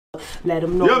let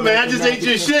them know. Yo, man, I just ate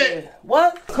your shit.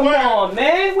 What? Come on,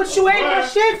 man. What you ate my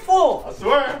shit for? I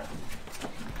swear.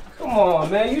 Come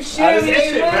on, man. You serious, I just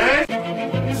ate man? it,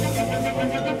 man.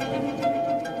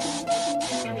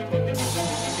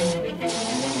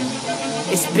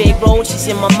 It's big roaches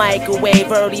in my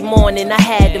microwave. Early morning, I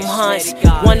had them hunts.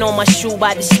 One on my shoe,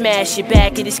 about to smash it.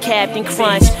 Back at his Captain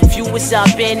Crunch. If you was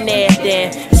up in there,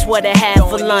 then it's what I had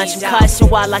for lunch. I'm cussing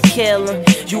while I kill him.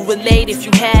 You relate if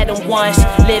you had him once.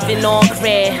 Living on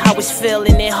grand, I was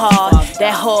feeling it hard.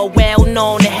 That hood well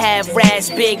known to have rats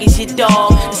big as your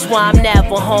dog. That's why I'm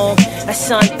never home. That's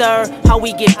son third, how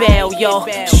we get bail, yo.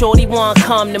 Shorty wanna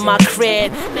come to my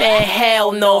crib, man,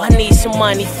 hell no. I need some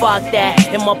money, fuck that.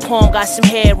 And my palm got some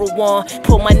heroin.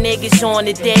 Put my niggas on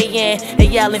the day in. They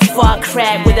yelling fuck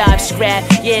crap without scrap.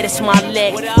 Yeah, that's my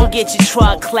lick. Don't get your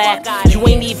truck clapped. You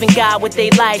ain't even got what they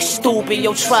like, stupid.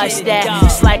 Yo, trust that.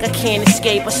 It's like I can't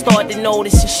escape. I start to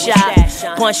notice a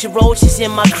shot. Bunch of roaches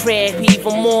in my crib,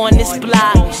 even more on this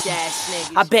block.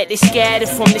 I bet they scattered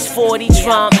from this 40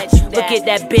 drum. Look at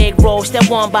that big roach, that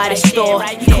one by the store.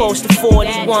 He close to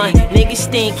 41. Niggas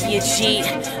think he a cheat.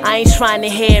 I ain't trying to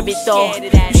hear it though.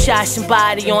 You shot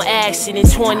somebody on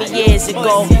accident 20 years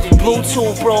ago.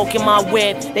 Bluetooth broke in my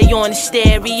whip, they on the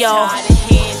stereo.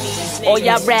 All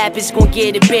y'all rappers gon'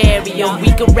 get a burial.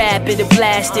 We can rap it or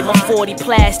blast it. My 40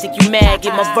 plastic, you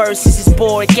maggot. My verses is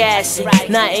boric acid.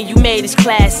 Nothing you made is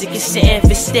classic, it's an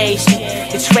infestation.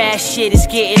 The trash shit is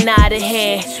getting out of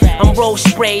hand. I'm Roach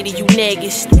Spray to you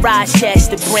niggas, the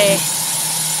Rochester brand.